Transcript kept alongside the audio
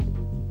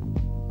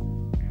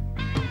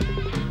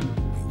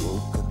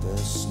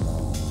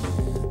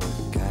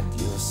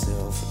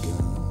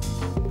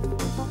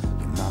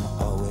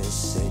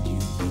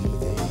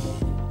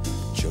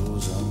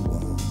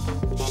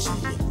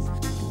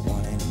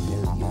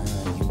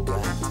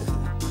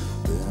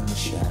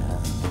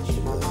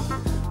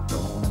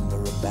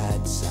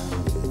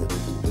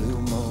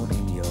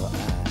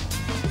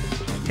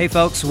Hey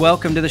folks,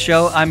 welcome to the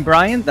show. I'm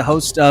Brian, the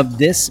host of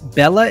this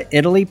Bella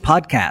Italy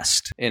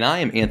podcast. And I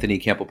am Anthony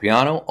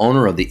Campopiano,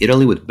 owner of the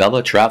Italy with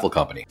Bella Travel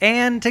Company.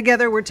 And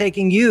together we're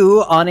taking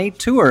you on a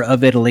tour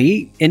of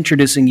Italy,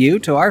 introducing you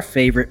to our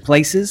favorite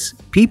places,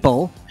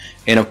 people,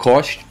 and of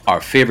course, our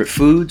favorite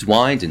foods,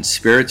 wines, and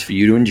spirits for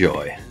you to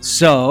enjoy.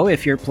 So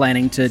if you're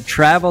planning to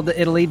travel to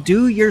Italy,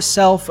 do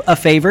yourself a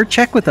favor.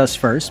 Check with us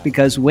first,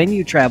 because when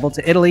you travel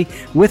to Italy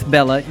with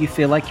Bella, you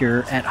feel like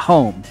you're at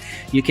home.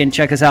 You can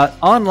check us out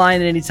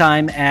online at any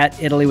time at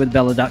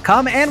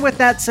ItalyWithBella.com. And with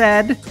that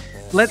said,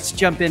 let's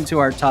jump into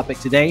our topic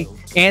today.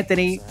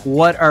 Anthony,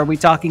 what are we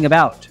talking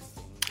about?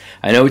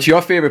 I know it's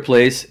your favorite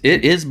place.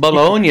 It is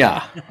Bologna.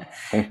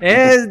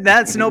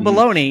 That's no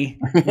baloney.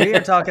 We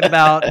are talking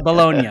about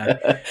Bologna.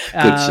 Good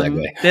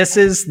segue. This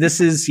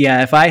is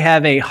if I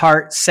have a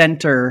heart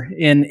center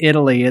in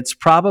Italy, it's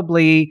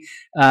probably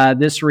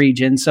this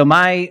region. So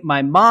my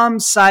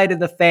mom's side of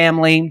the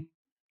family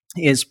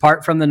is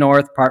part from the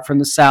north, part from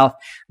the south.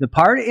 The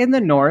part in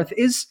the north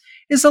is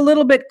a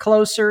little bit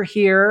closer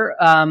here,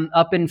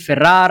 up in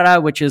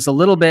Ferrara, which is a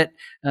little bit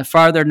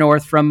farther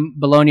north from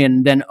Bologna,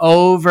 and then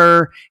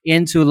over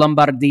into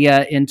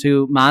Lombardia,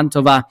 into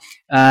Mantova,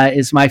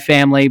 is my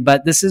family.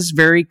 But this is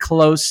very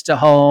close to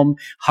home,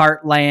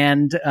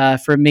 heartland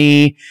for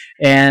me.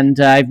 And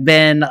I've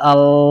been a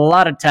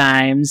lot of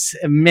times,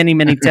 many,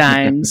 many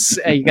times.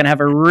 You're going to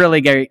have a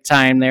really great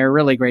time there,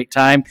 really great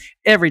time.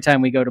 Every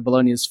time we go to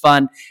Bologna is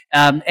fun.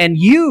 And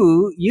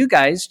you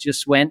guys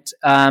just went...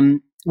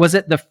 was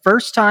it the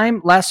first time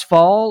last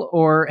fall,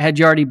 or had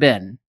you already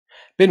been?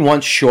 Been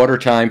one shorter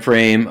time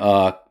frame,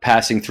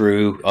 passing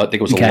through. I think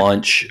it was a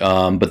lunch,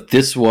 but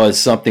this was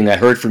something I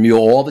heard from you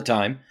all the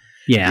time.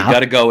 Yeah, you got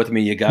to go with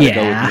me. You got to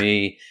go with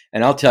me.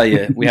 And I'll tell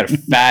you, we had a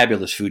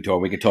fabulous food tour.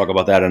 We can talk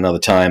about that another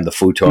time. The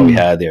food tour we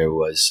had there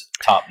was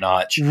top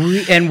notch.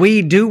 And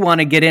we do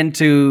want to get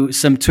into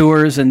some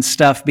tours and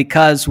stuff,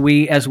 because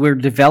as we're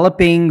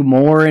developing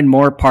more and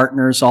more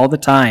partners all the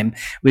time,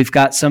 we've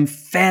got some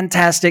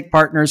fantastic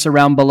partners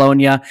around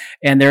Bologna,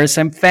 and there is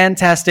some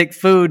fantastic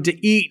food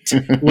to eat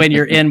when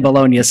you're in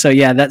Bologna. So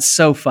yeah, that's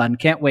so fun.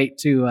 Can't wait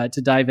to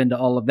dive into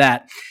all of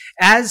that.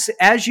 As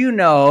you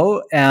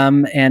know,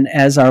 and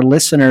as our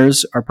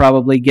listeners are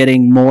probably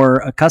getting more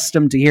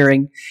accustomed to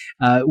hearing,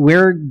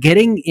 we're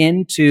getting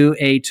into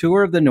a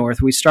tour of the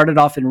north. We started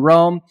off in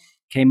Rome,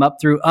 came up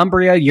through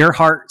Umbria, your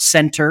heart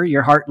center,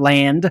 your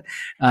heartland,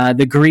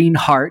 the green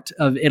heart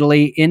of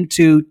Italy,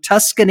 into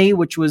Tuscany,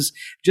 which was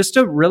just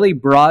a really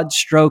broad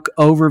stroke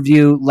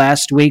overview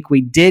last week. We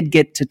did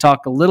get to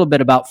talk a little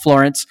bit about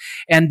Florence,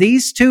 and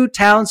these two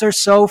towns are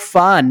so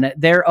fun.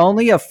 They're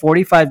only a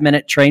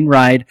 45-minute train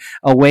ride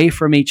away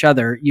from each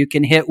other. You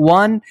can hit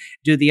one,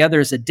 do the other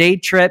as a day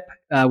trip,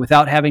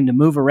 without having to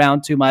move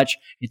around too much.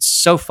 It's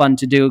so fun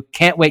to do.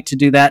 Can't wait to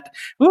do that.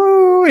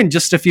 Ooh, in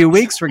just a few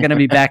weeks, we're going to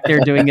be back there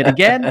doing it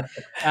again.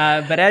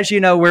 But as you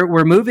know,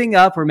 we're moving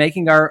up. We're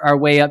making our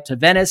way up to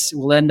Venice.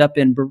 We'll end up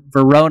in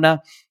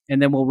Verona,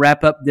 and then we'll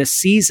wrap up this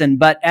season.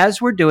 But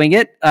as we're doing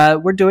it,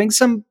 we're doing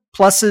some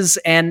pluses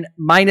and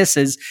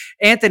minuses.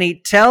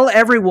 Anthony, tell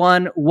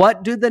everyone,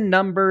 what do the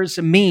numbers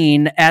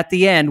mean at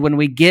the end when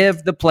we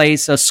give the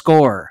place a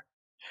score?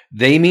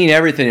 They mean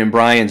everything in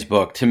Brian's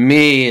book. To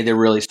me, they're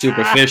really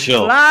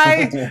superficial.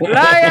 Liar!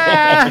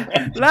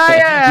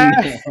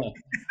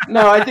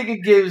 No, I think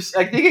it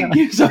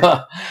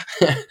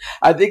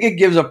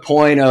gives a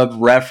point of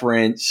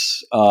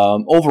reference.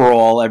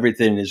 Overall,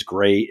 everything is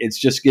great. It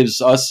just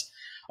gives us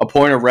a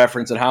point of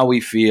reference on how we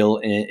feel,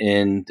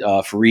 and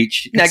for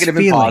each negative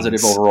and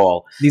positive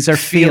overall. These are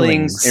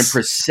feelings and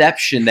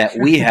perception that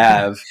we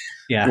have.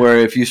 Yeah. Where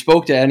if you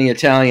spoke to any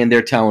Italian,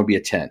 their town would be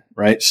a 10,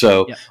 right?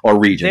 So, or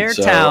region. Their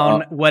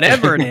town,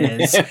 whatever it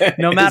is,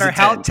 no matter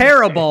how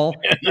terrible,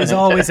 is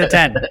always a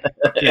 10.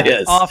 Yeah,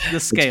 yes, off the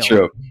scale. It's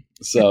true.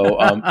 So,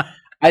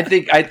 I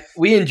think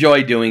we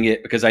enjoy doing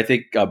it, because I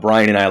think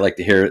Brian and I like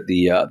to hear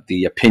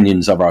the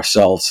opinions of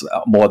ourselves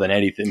more than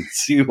anything.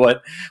 See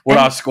what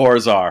our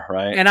scores are,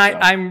 right? And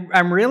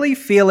I'm really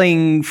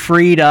feeling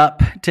freed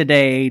up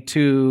today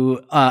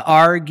to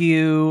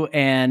argue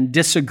and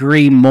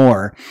disagree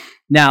more.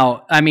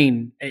 Now, I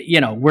mean,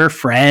 we're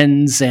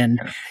friends, and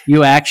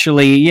you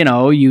actually,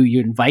 you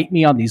invite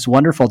me on these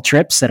wonderful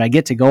trips that I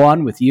get to go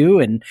on with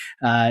you, and,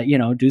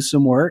 do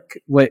some work.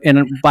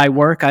 And by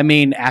work, I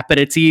mean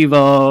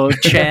aperitivo,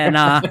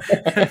 cena.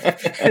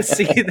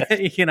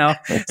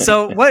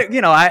 So what,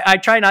 I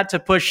try not to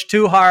push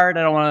too hard.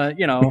 I don't want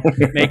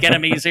to, make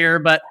enemies here,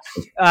 but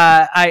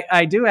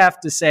I do have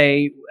to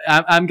say,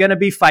 I'm going to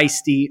be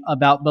feisty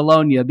about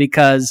Bologna,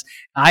 because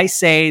I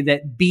say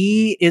that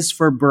B is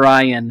for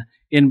Brian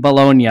in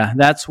Bologna.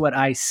 That's what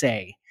I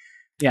say.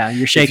 Yeah,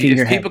 you're shaking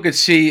your head. If people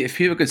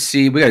could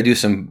see, we got to do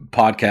some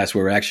podcasts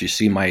where we actually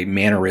see my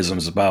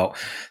mannerisms about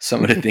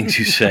some of the things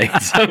you say.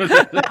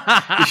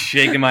 Just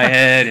shaking my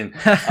head. And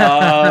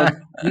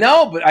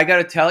no, but I got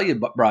to tell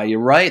you, Brian, you're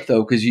right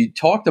though, because you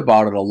talked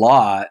about it a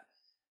lot,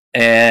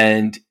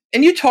 and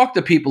you talk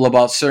to people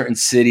about certain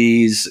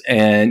cities,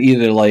 and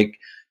either like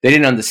they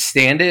didn't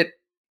understand it,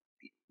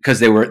 because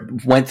they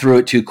went through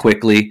it too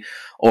quickly,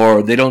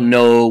 or they don't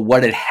know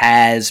what it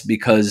has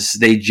because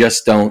they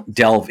just don't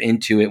delve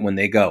into it when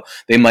they go.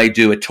 They might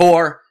do a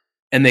tour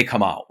and they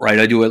come out, right?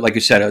 I do it, like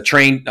you said, a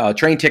train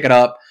ticket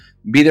up,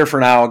 be there for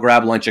an hour,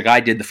 grab lunch, like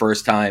I did the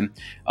first time.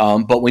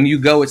 But when you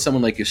go with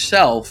someone like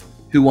yourself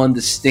who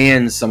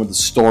understands some of the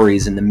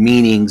stories and the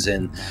meanings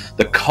and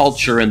the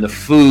culture and the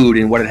food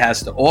and what it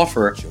has to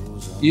offer,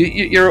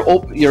 you're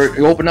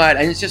open-eyed,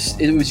 and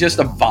it was just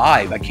a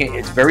vibe.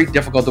 It's very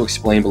difficult to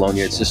explain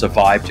Bologna. It's just a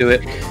vibe to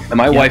it, and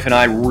my wife and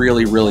I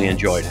really, really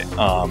enjoyed it.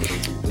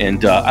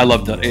 I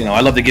love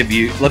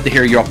to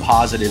hear your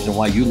positives and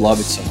why you love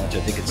it so much.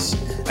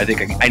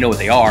 I know what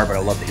they are, but I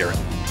love to hear it.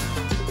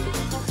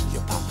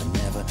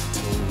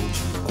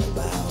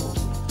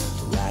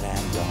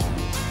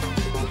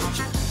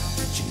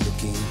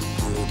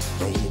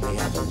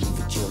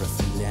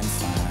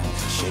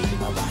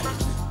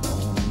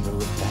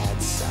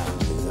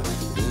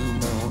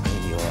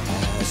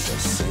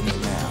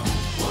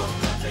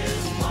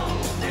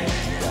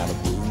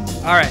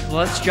 All right, well,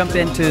 let's jump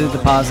into the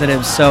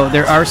positives. So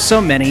there are so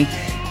many.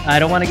 I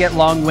don't want to get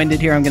long-winded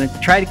here. I'm going to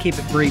try to keep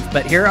it brief,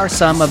 but here are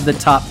some of the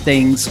top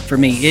things for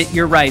me.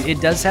 You're right.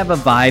 It does have a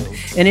vibe,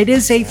 and it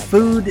is a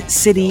food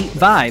city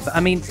vibe. I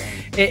mean,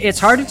 it's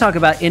hard to talk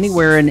about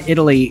anywhere in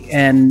Italy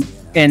and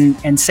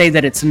say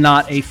that it's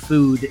not a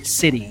food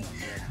city.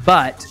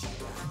 But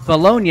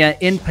Bologna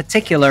in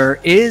particular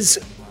is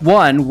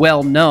one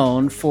well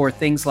known for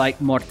things like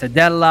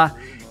mortadella,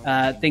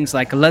 things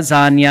like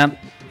lasagna.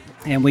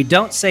 And we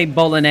don't say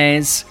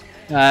bolognese.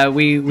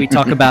 We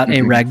talk about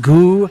a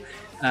ragu,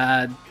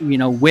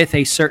 with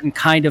a certain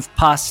kind of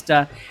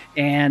pasta.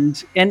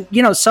 And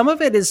some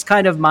of it is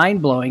kind of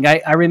mind blowing.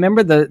 I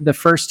remember the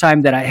first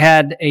time that I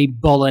had a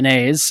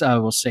bolognese, I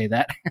will say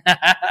that,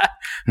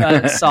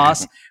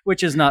 sauce,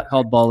 which is not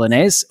called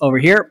bolognese over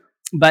here.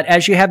 But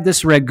as you have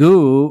this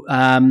ragu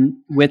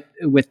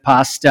with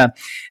pasta,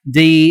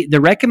 the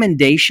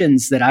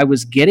recommendations that I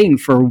was getting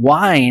for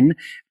wine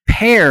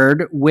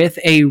paired with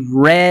a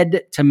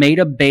red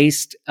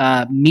tomato-based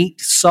meat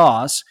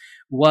sauce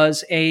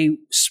was a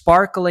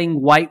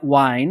sparkling white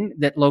wine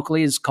that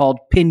locally is called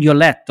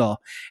Pignoletto.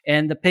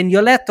 And the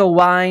Pignoletto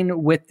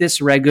wine with this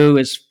ragu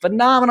is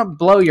phenomenal,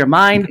 blow your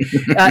mind.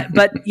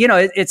 But,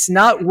 it's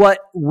not what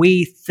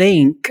we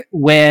think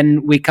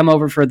when we come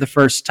over for the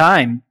first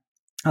time.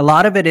 A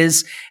lot of it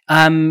is,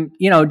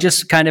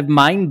 just kind of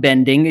mind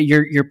bending.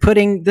 You're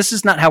putting, this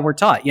is not how we're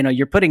taught.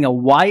 You're putting a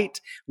white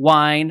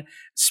wine,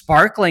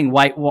 sparkling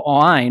white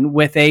wine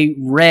with a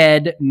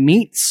red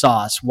meat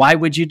sauce. Why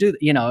would you do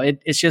that?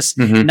 It's just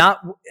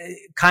not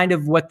kind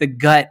of what the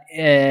gut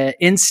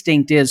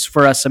instinct is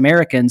for us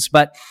Americans.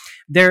 But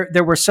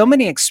there were so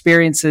many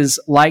experiences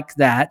like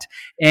that.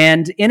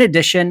 And in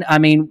addition,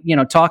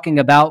 talking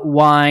about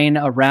wine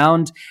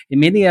around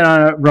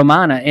Emilia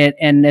Romagna,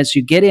 and as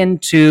you get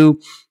into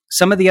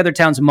some of the other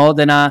towns,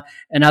 Modena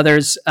and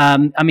others,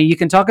 you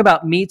can talk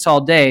about meats all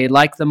day,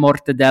 like the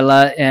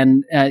mortadella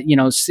and,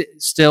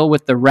 still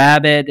with the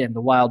rabbit and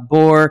the wild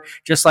boar,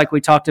 just like we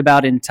talked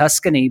about in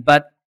Tuscany.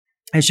 But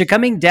as you're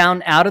coming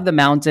down out of the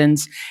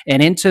mountains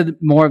and into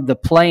more of the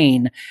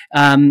plain,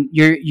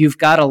 you've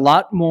got a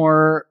lot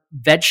more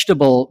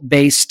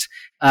vegetable-based.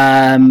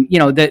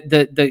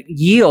 The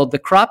yield, the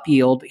crop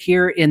yield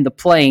here in the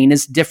plain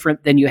is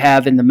different than you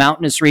have in the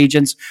mountainous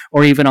regions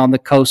or even on the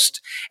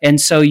coast. And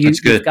so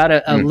you've got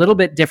a little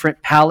bit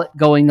different palette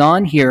going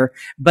on here,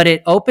 but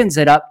it opens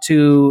it up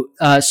to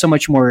so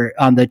much more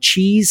on the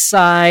cheese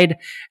side,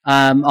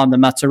 on the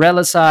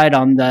mozzarella side,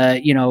 on the,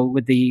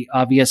 with the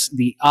obvious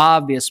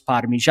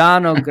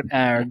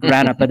Parmigiano,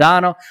 Grana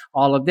Padano,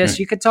 all of this.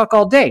 You could talk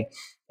all day.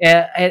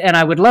 And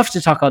I would love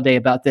to talk all day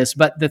about this,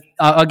 but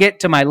I'll get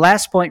to my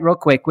last point real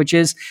quick, which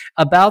is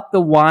about the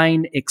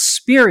wine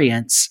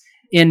experience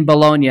in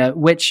Bologna,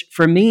 which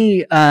for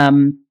me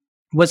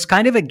was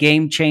kind of a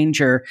game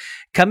changer,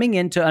 coming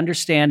in to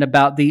understand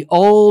about the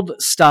old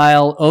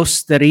style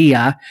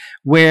osteria,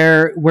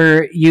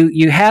 where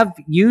you have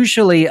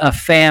usually a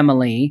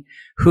family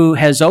who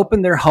has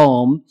opened their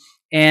home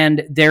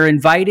and they're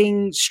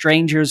inviting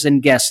strangers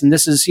and guests. And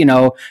this is,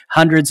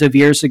 hundreds of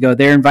years ago.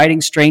 They're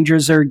inviting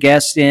strangers or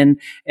guests in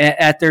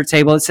at their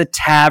table. It's a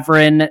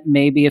tavern.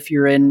 Maybe if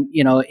you're in,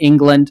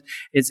 England,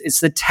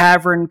 it's the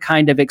tavern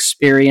kind of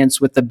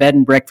experience with the bed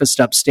and breakfast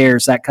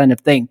upstairs, that kind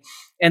of thing.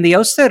 And the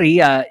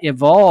osteria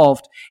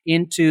evolved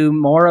into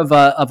more of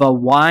a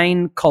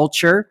wine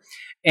culture.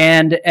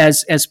 And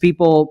as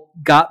people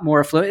got more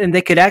affluent, and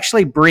they could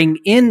actually bring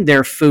in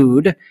their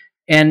food.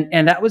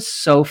 And that was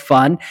so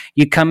fun.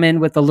 You come in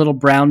with a little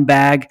brown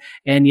bag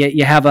and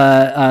you have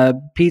a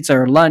pizza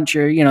or lunch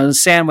or, a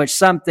sandwich,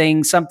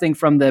 something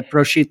from the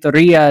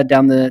prosciutteria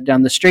down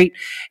the street.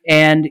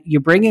 And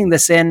you're bringing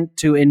this in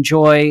to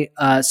enjoy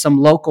some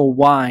local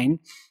wine.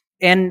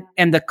 And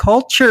the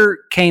culture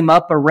came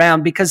up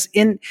around because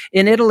in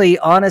Italy,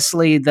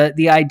 honestly,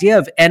 the idea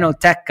of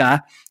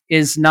enoteca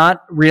is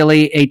not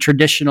really a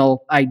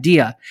traditional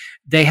idea.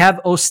 They have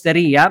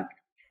osteria.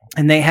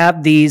 and they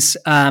have these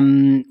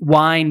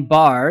wine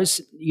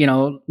bars,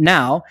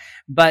 now,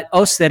 but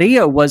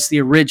Osteria was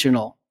the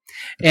original.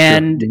 Sure.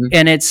 And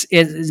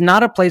it's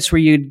not a place where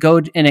you'd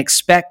go and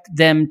expect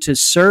them to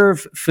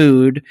serve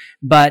food,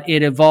 but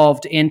it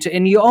evolved into,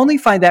 and you only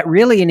find that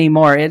really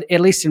anymore,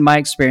 at least in my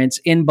experience,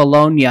 in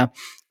Bologna.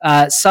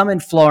 Some in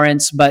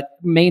Florence, but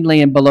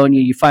mainly in Bologna,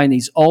 you find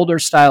these older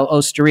style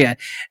osteria.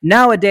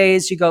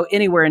 Nowadays, you go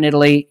anywhere in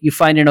Italy, you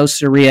find an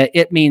osteria.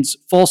 It means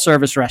full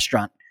service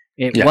restaurant.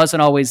 It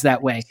wasn't always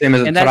that way. Same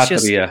as and a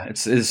trattoria.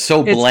 It's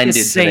so blended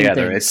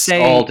together. Thing. It's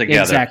all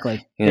together.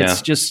 Exactly. Yeah.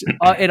 It's just,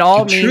 it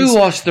all means true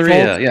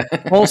osteria.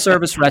 full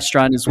service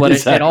restaurant is what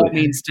it all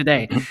means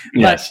today.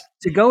 Yes. But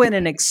to go in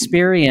and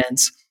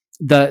experience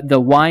the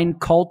wine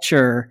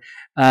culture,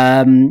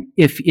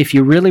 if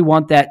you really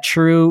want that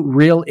true,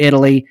 real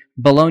Italy,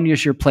 Bologna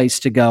is your place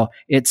to go.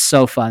 It's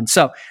so fun.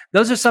 So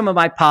those are some of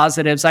my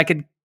positives. I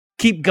could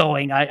keep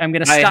going. I'm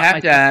going to stop. I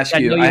have to ask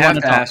you. No. I have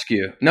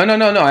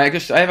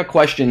a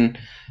question,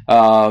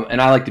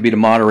 and I like to be the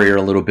moderator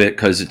a little bit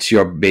because it's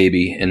your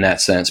baby in that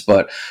sense.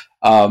 But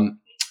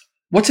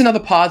what's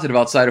another positive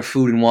outside of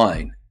food and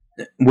wine?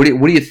 What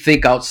do you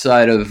think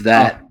outside of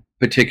that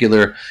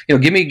particular?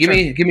 Give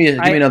me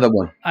another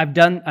one. I've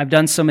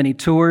done so many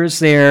tours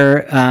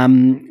there,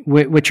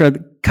 which are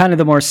kind of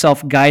the more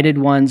self-guided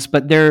ones,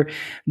 but they're,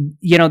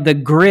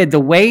 the grid, the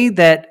way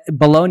that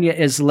Bologna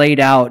is laid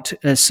out.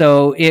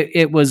 So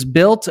it was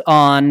built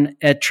on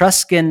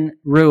Etruscan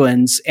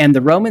ruins, and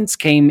the Romans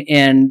came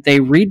in, they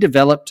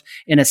redeveloped,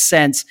 in a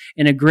sense,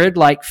 in a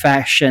grid-like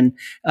fashion,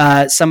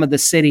 some of the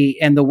city,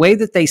 and the way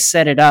that they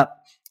set it up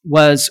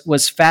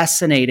was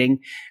fascinating,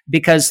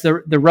 because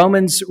the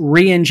Romans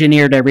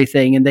re-engineered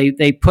everything, and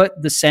they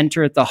put the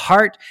center at the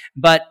heart,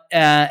 but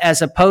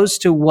as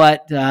opposed to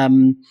what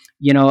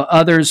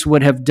others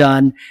would have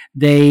done,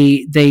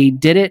 they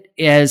did it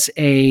as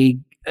a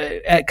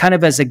kind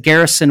of as a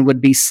garrison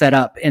would be set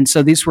up, and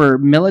so these were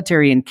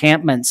military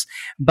encampments.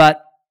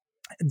 But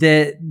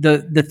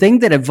the thing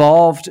that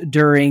evolved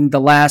during the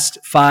last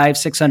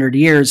 500-600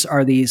 years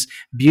are these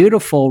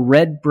beautiful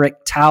red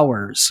brick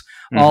towers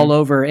all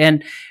over.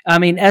 And I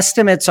mean,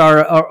 estimates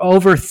are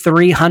over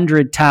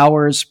 300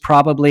 towers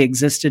probably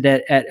existed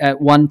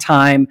at one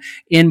time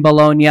in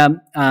Bologna.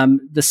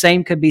 The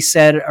same could be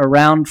said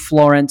around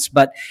Florence,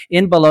 but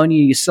in Bologna,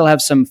 you still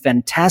have some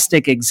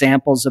fantastic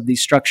examples of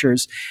these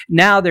structures.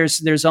 Now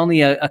there's only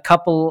a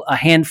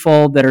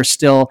handful that are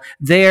still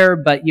there,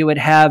 but you would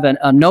have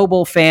a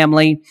noble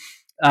family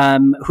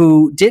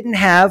who didn't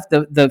have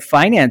the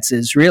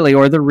finances really,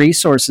 or the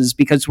resources,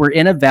 because we're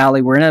in a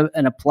valley, we're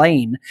in a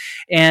plain,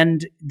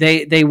 and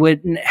they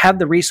wouldn't have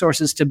the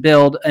resources to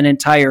build an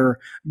entire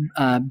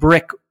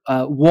brick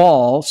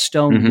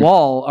stone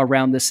wall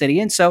around the city.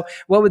 And so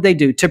what would they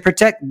do? To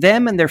protect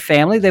them and their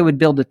family, they would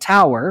build a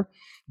tower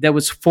that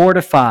was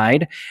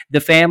fortified. The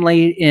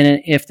family,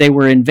 if they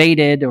were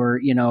invaded or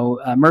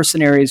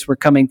mercenaries were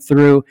coming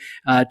through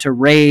to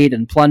raid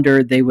and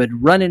plunder, they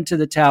would run into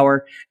the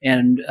tower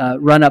and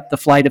run up the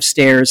flight of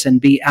stairs and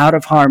be out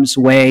of harm's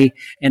way,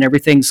 and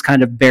everything's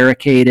kind of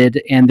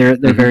barricaded, and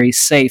they're very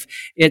safe.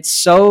 It's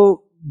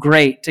so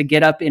great to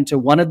get up into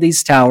one of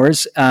these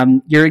towers.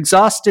 You're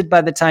exhausted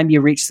by the time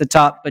you reach the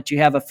top, but you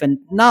have a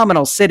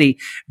phenomenal city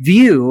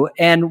view.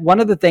 And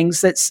one of the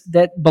things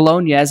that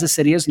Bologna as a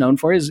city is known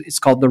for is it's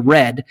called the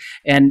Red,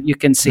 and you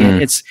can see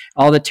it. It's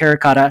all the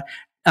terracotta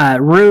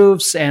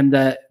roofs and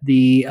the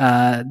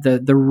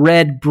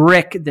red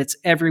brick that's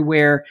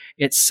everywhere.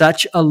 It's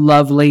such a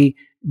lovely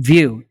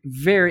view.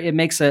 It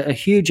makes a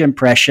huge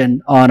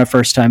impression on a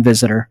first-time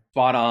visitor.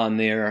 Spot on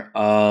there.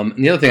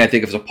 And the other thing I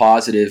think is a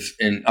positive,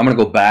 and I'm going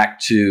to go back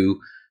to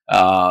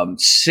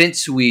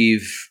since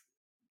we've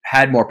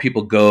had more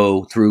people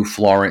go through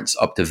Florence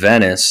up to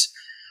Venice,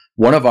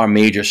 one of our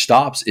major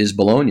stops is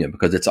Bologna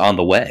because it's on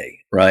the way,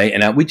 right?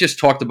 And we just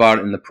talked about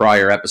it in the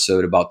prior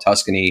episode about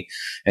Tuscany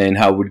and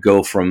how it would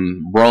go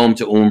from Rome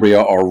to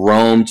Umbria or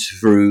Rome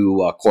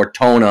through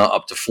Cortona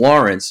up to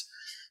Florence.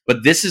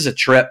 But this is a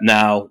trip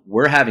now.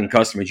 We're having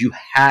customers. You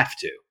have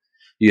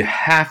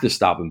to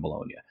stop in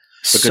Bologna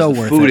because so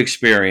the food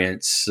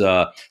experience.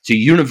 It's a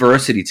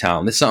university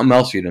town. There's something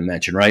else you didn't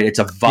mention, right? It's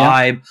a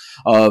vibe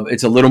of.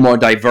 It's a little more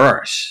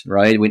diverse,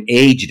 right? With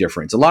age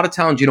difference. A lot of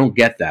towns you don't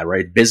get that,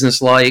 right?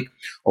 Business like,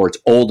 or it's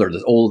older.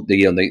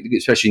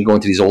 Especially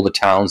going to these older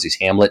towns, these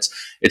hamlets.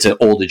 It's an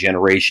older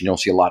generation. You don't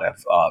see a lot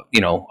of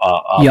young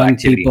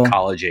activity, people.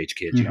 college age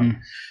kids.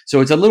 So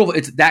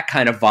it's that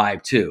kind of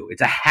vibe too.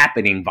 It's a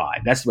happening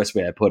vibe. That's the best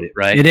way I put it,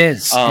 right? It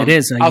is. It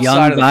is a outside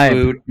young of the vibe.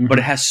 food, but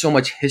it has so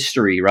much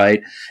history,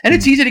 right? And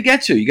it's easy to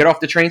get to. You get off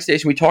the train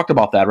station. We talked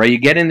about that, right? You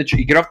get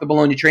off the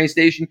Bologna train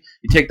station.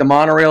 You take the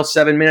monorail,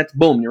 7 minutes.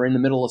 Boom, you're in the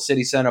middle of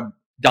city center.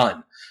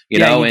 Done. You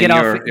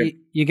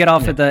get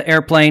off at the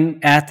airplane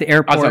at the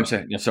airport. That's what I'm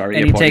saying. Yeah, sorry.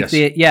 And airport,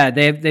 you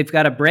take they've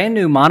got a brand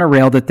new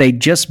monorail that they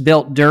just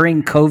built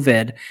during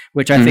COVID,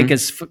 which I think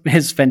is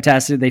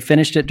fantastic. They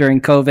finished it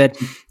during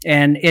COVID,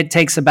 and it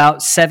takes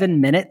about 7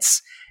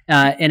 minutes.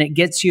 and it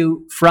gets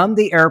you from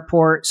the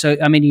airport. So,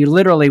 I mean, you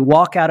literally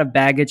walk out of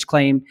baggage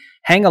claim,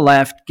 hang a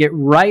left, get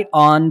right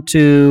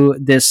onto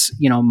this,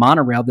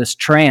 monorail, this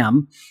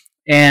tram,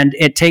 and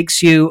it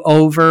takes you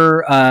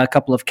over a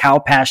couple of cow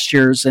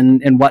pastures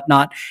and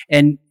whatnot.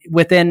 And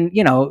within,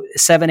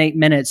 7, 8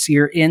 minutes,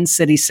 you're in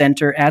city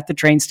center at the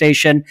train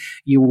station.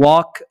 You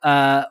walk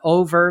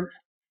over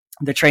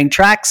the train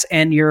tracks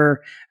and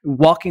you're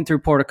walking through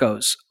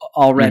porticos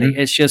already. Mm-hmm.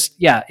 It's just,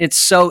 it's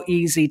so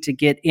easy to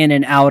get in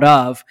and out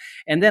of.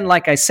 And then,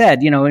 like I said,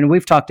 and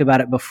we've talked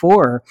about it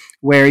before,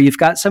 where you've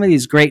got some of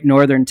these great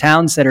northern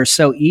towns that are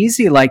so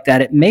easy like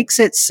that. It makes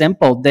it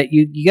simple that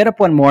you get up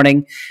one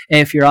morning,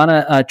 if you're on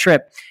a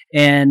trip,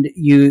 and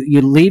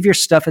you leave your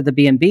stuff at the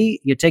B&B,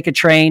 you take a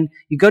train,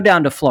 you go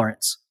down to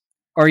Florence,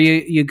 or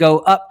you go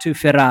up to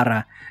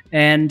Ferrara,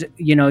 and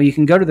you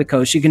can go to the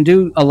coast. You can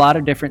do a lot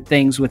of different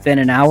things within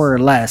an hour or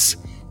less,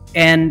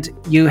 and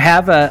you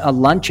have a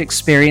lunch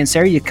experience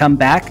there. You come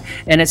back,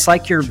 and it's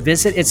like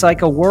it's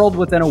like a world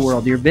within a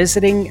world. You're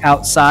visiting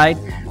outside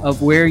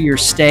of where you're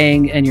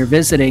staying, and you're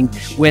visiting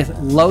with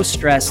low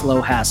stress,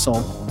 low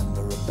hassle.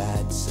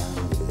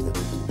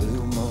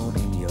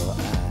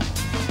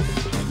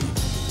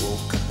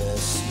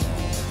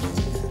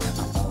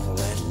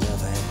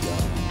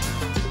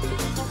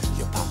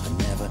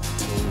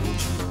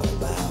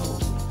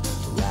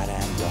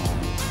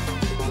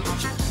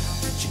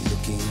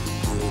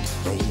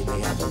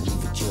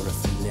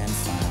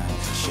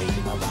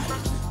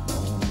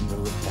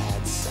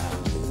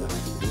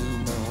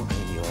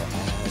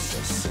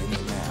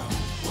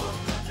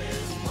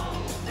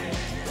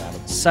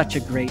 Such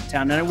a great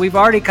town, and we've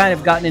already kind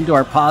of gotten into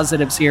our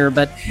positives here,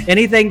 but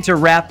anything to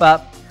wrap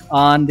up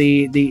on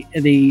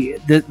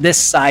this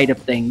side of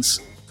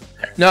things?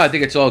 No, I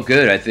think it's all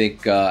good. I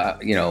think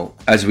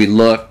as we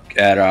look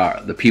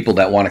at the people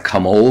that want to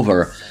come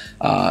over,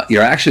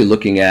 you're actually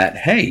looking at,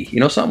 hey,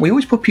 something. We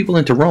always put people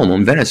into Rome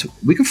and Venice.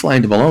 We can fly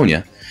into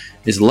Bologna.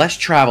 There's less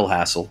travel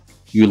hassle.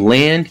 You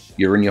land,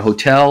 you're in your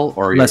hotel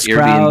or your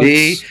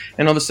Airbnb,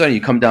 and all of a sudden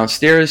you come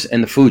downstairs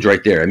and the food's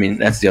right there. I mean,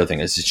 that's the other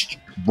thing. It's just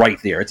right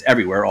there. It's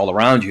everywhere, all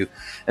around you.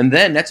 And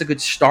then that's a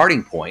good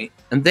starting point.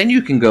 And then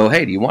you can go,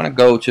 hey, do you want to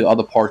go to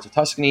other parts of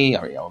Tuscany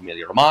or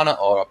Emilia Romagna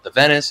or up to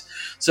Venice?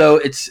 So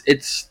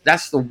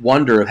that's the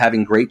wonder of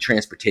having great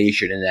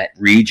transportation in that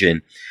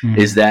region,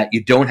 is that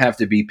you don't have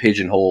to be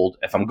pigeonholed.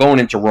 If I'm going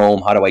into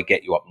Rome, how do I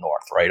get you up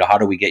north, right? Or how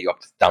do we get you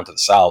down to the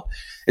south?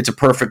 It's a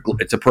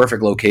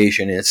perfect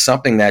location, and it's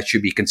something that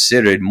should be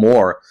considered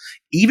more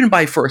even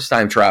by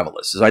first-time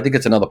travelers. So I think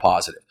it's another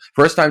positive.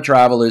 First-time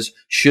travelers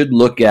should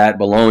look at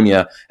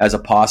Bologna as a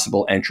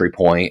possible entry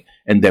point,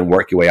 and then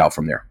work your way out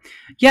from there.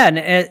 Yeah, and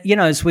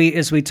as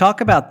we talk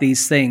about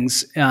these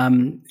things,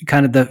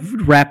 kind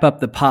of wrap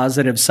up the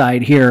positive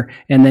side here,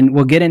 and then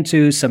we'll get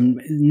into some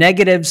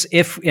negatives.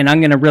 And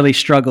I'm going to really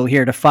struggle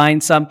here to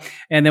find some,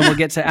 and then we'll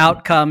get to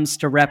outcomes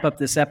to wrap up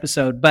this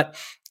episode. But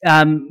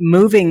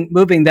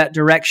moving that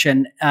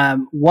direction,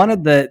 one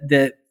of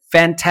the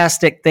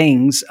fantastic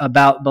things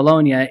about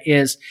Bologna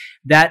is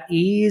that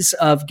ease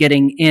of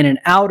getting in and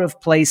out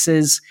of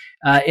places.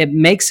 It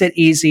makes it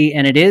easy,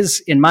 and it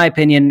is, in my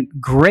opinion,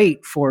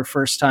 great for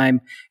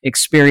first-time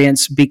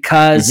experience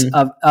because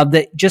of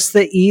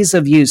the ease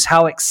of use,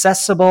 how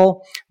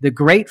accessible, the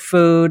great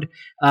food,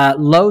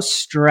 low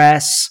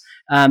stress.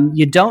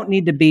 You don't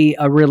need to be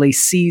a really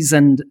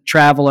seasoned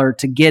traveler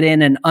to get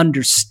in and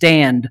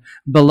understand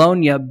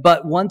Bologna,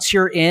 but once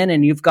you're in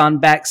and you've gone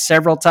back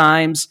several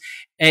times,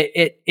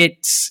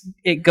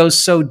 it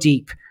goes so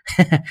deep.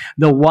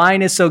 The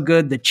wine is so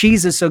good, the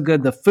cheese is so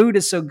good, the food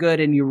is so good,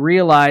 and you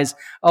realize,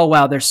 oh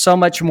wow, there's so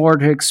much more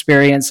to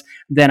experience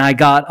than I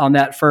got on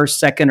that first,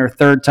 second, or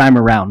third time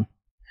around.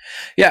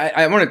 Yeah,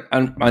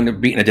 I'm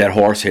beating a dead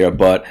horse here,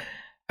 but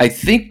I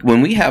think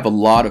when we have a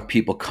lot of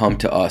people come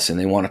to us and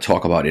they want to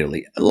talk about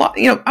Italy,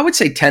 I would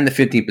say 10 to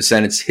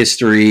 15% it's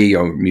history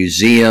or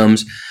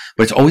museums,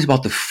 but it's always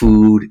about the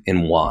food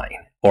and wine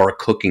or a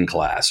cooking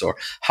class, or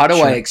how do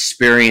I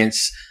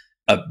experience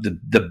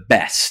the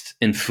best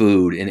in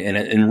food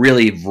and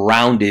really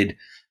rounded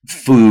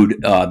food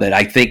that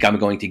I think I'm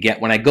going to get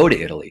when I go to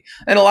Italy.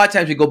 And a lot of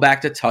times we go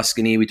back to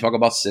Tuscany, we talk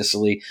about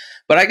Sicily,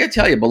 but I got to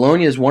tell you,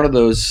 Bologna is one of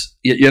those,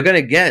 you're going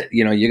to get,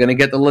 you're going to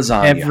get the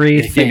lasagna,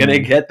 everything. You're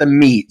going to get the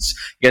meats,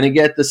 you're going to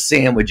get the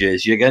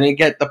sandwiches, you're going to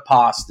get the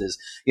pastas,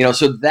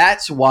 so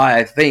that's why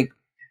I think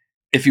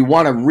if you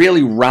want a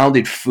really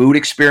rounded food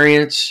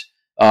experience,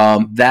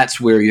 that's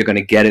where you're going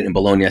to get it in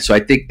Bologna. So I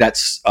think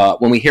that's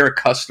when we hear a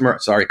customer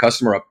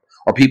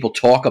or people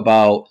talk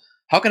about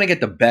how can I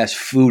get the best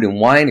food and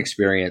wine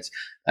experience,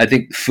 I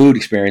think the food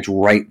experience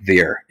right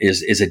there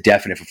is a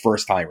definite for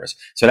first timers.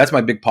 So that's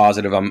my big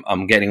positive.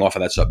 I'm getting off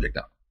of that subject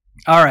now.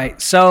 All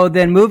right. So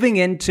then moving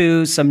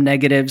into some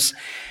negatives.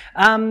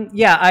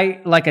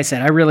 Like I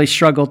said, I really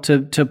struggle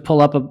to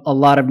pull up a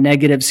lot of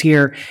negatives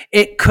here.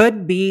 It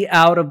could be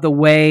out of the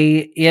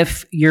way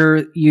if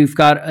you've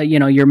got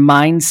your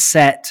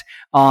mindset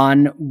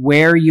on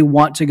where you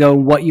want to go,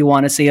 what you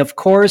want to see. Of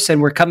course,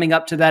 and we're coming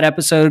up to that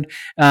episode.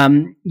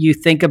 You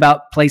think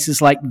about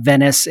places like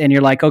Venice and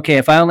you're like, okay,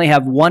 if I only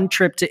have one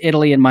trip to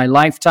Italy in my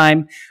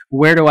lifetime,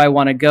 where do I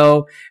want to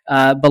go?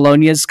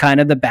 Bologna is kind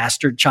of the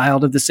bastard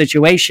child of the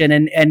situation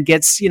and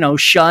gets,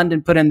 shunned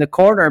and put in the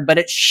corner, but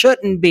it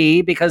shouldn't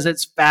be because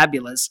it's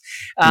fabulous.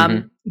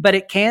 But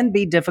it can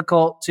be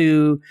difficult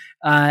to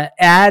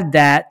add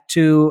that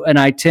to an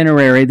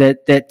itinerary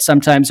that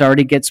sometimes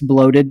already gets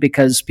bloated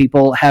because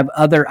people have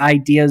other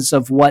ideas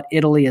of what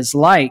Italy is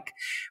like.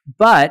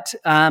 But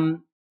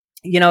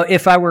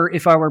if I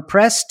were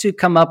pressed to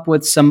come up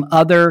with some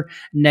other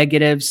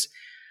negatives,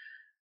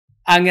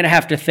 I'm going to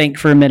have to think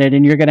for a minute,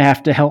 and you're going to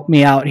have to help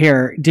me out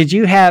here. Did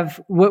you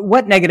have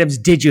what negatives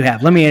did you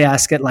have? Let me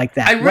ask it like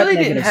that. I really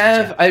didn't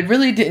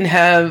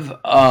have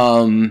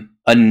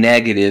a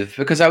negative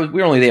because we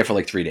were only there for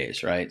like 3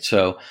 days, right?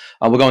 So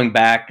we're going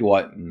back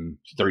to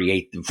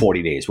 38 to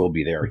 40 days. We'll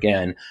be there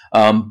again.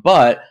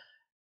 But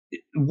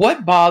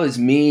what bothers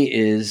me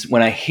is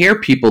when I hear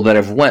people that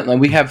have went, like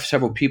we have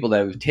several people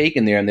that have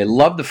taken there and they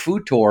love the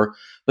food tour,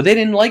 but they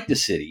didn't like the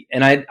city.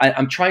 And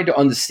I'm trying to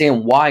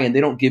understand why, and they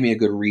don't give me a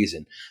good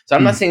reason. So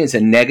I'm not saying it's a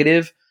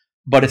negative,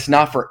 but it's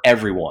not for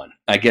everyone.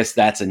 I guess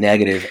that's a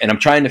negative. And I'm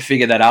trying to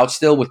figure that out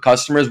still with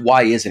customers.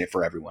 Why isn't it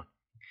for everyone?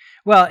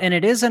 Well, and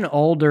it is an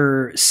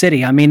older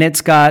city. I mean, it's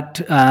got,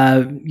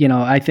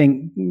 I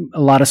think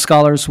a lot of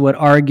scholars would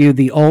argue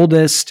the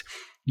oldest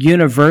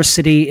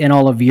university in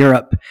all of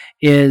Europe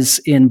is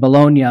in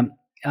Bologna.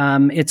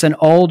 It's an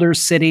older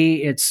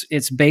city.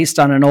 It's based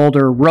on an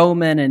older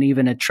Roman and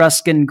even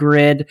Etruscan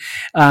grid.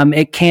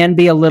 It can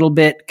be a little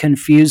bit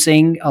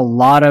confusing. A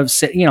lot of,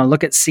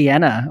 look at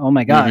Siena. Oh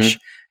my gosh.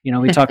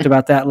 We talked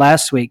about that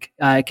last week.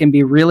 It can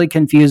be really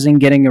confusing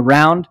getting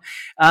around.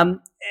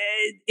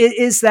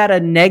 Is that a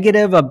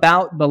negative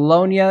about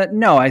Bologna?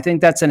 No, I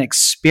think that's an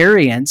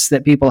experience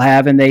that people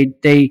have, and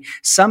they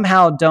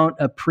somehow don't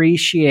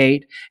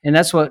appreciate. And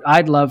that's what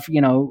I'd love,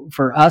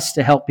 for us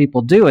to help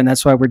people do. And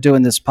that's why we're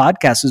doing this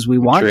podcast, is we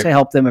want to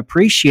help them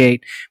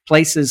appreciate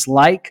places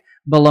like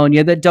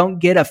Bologna that don't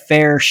get a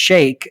fair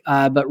shake,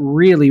 but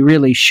really,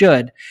 really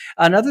should.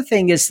 Another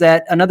thing is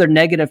that another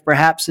negative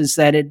perhaps is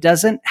that it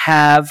doesn't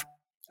have,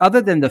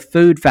 other than the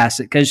food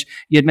facet, because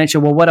you had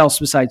mentioned, well, what else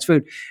besides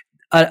food?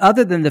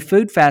 Other than the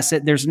food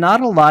facet, there's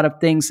not a lot of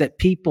things that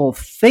people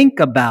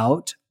think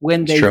about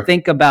when they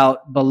think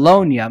about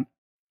Bologna.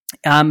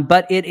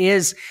 But it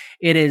is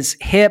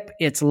hip,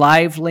 it's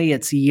lively,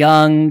 it's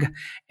young.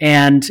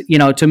 And,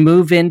 to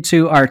move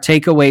into our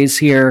takeaways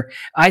here,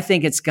 I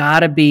think it's got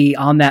to be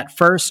on that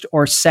first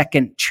or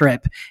second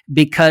trip,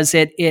 because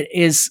it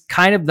is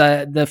kind of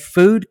the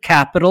food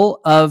capital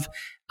of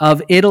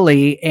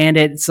Italy. And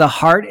it's the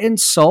heart and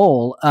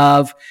soul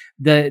of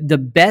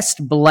the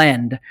best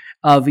blend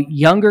of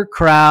younger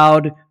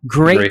crowd,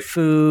 great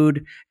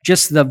food,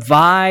 just the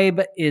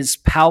vibe is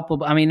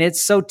palpable. I mean,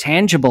 it's so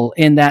tangible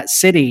in that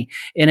city,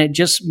 and it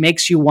just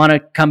makes you want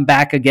to come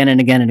back again and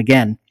again and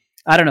again.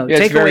 I don't know. Yeah,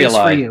 it's very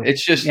alive. For you.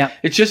 It's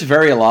just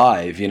very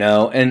alive,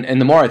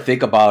 and the more I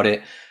think about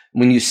it,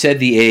 when you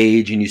said the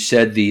age and you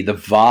said the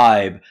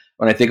vibe,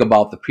 when I think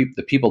about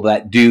the people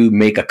that do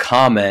make a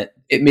comment,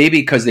 it may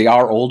be because they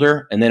are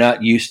older and they're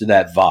not used to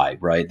that vibe,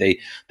 right? They're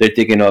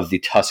thinking of the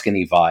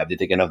Tuscany vibe. They're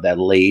thinking of that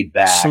laid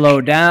back, slow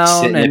down,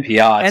 sitting in the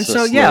piazza. And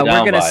so, we're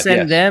going to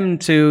send them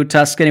to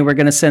Tuscany. We're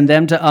going to send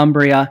them to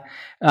Umbria,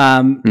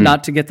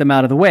 not to get them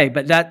out of the way,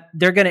 but that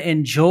they're going to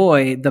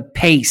enjoy the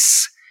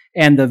pace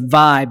and the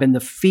vibe and the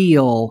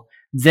feel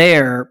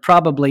there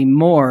probably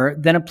more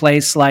than a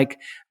place like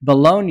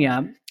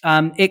Bologna.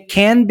 It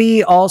can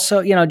be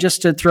also,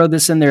 just to throw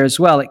this in there as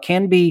well, it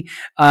can be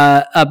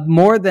a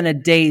more than a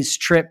day's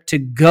trip to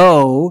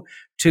go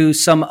to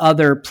some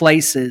other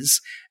places.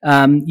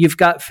 You've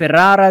got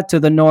Ferrara to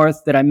the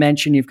north that I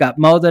mentioned. You've got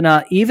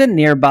Modena. Even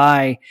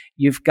nearby,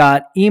 you've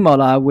got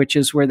Imola, which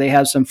is where they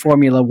have some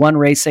Formula One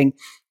racing.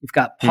 You've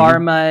got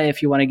Parma,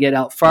 if you want to get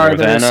out farther,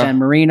 Ravenna. San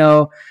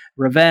Marino,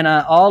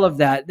 Ravenna, all of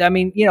that. I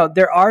mean,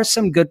 there are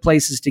some good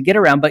places to get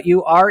around, but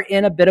you are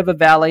in a bit of a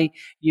valley.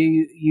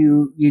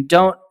 You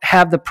don't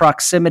have the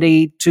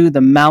proximity to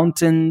the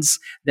mountains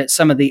that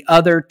some of the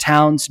other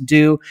towns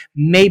do.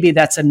 Maybe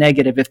that's a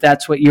negative if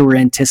that's what you were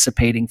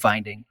anticipating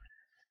finding.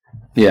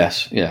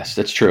 Yes,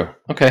 that's true.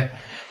 Okay.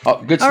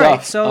 Good all stuff.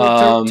 Right,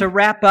 so to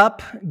wrap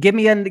up, give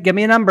me a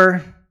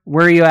number.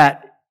 Where are you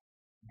at?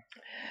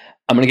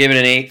 I'm going to give it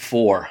an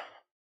 8.4.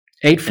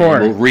 8.4.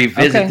 We'll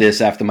revisit this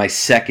after my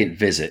second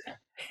visit.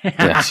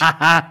 Yes.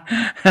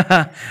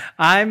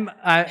 I'm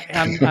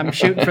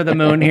shooting for the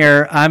moon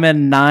here. I'm a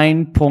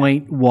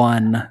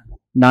 9.1.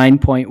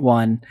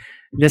 9.1.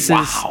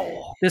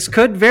 This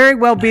could very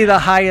well be the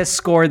highest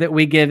score that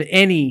we give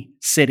any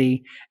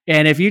city.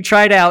 And if you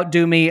try to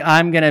outdo me,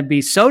 I'm going to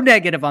be so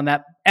negative on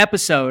that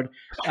episode.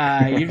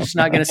 You're just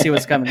not going to see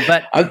what's coming.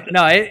 But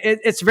no,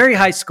 it's a very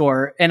high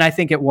score, and I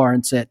think it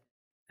warrants it.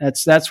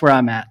 That's where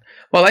I'm at.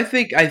 Well, I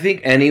think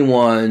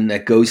anyone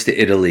that goes to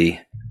Italy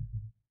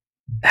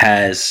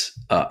has.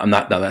 I'm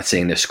not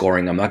saying they're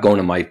scoring. I'm not going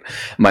to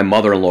my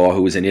mother-in-law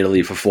who was in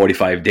Italy for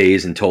 45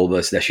 days and told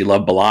us that she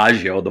loved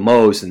Bellagio the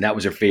most and that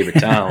was her favorite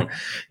town.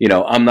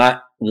 I'm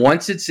not.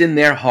 Once it's in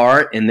their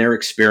heart and their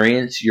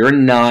experience, you're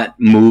not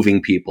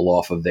moving people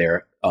off of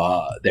their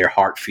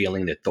heart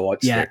feeling, their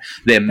thoughts, their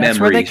memories. That's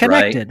where they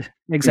connected. Right?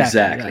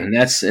 Exactly.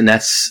 Right. And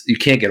that's you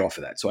can't get off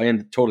of that. So I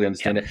totally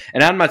understand it.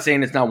 And I'm not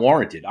saying it's not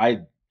warranted.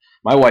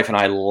 My wife and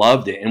I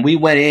loved it, and we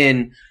went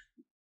in.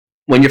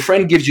 When your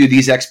friend gives you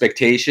these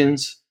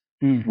expectations,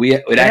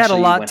 it had a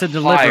lot to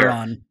deliver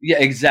on. Yeah,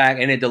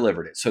 exactly, and it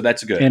delivered it. So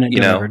that's good. And it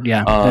delivered,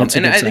 yeah.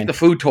 And I think the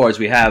food tours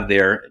we have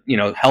there,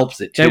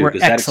 helps it too. They were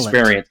excellent. That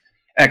experience,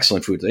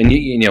 excellent food, and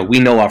we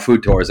know our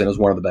food tours, and it was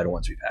one of the better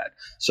ones we've had.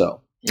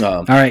 So,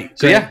 all right,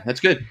 so yeah,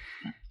 that's good.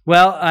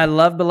 Well, I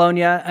love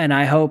Bologna, and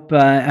I hope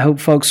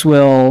folks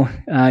will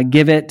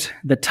give it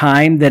the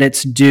time that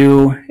it's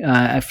due.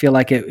 I feel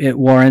like it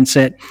warrants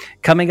it.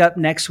 Coming up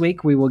next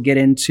week, we will get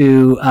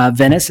into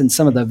Venice and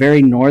some of the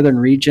very northern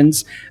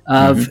regions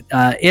of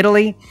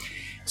Italy.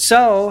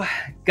 So,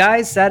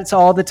 guys, that's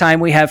all the time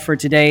we have for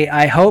today.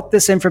 I hope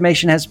this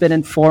information has been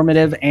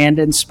informative and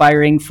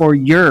inspiring for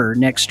your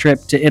next trip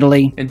to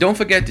Italy. And don't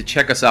forget to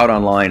check us out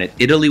online at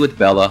Italy with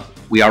Bella.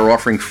 We are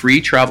offering free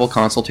travel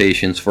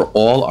consultations for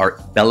all our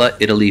Bella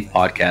Italy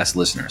podcast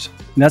listeners.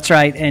 That's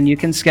right. And you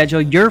can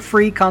schedule your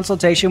free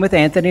consultation with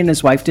Anthony and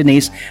his wife,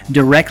 Denise,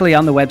 directly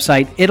on the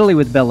website,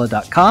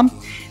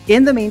 italywithbella.com.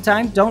 In the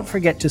meantime, don't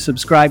forget to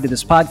subscribe to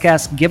this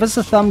podcast, give us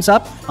a thumbs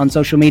up on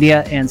social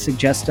media, and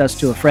suggest us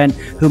to a friend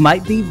who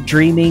might be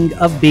dreaming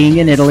of being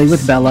in Italy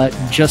with Bella,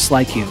 just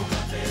like you.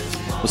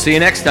 We'll see you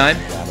next time.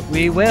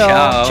 We will.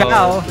 Ciao.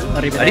 Ciao.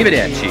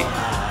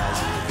 Arrivederci.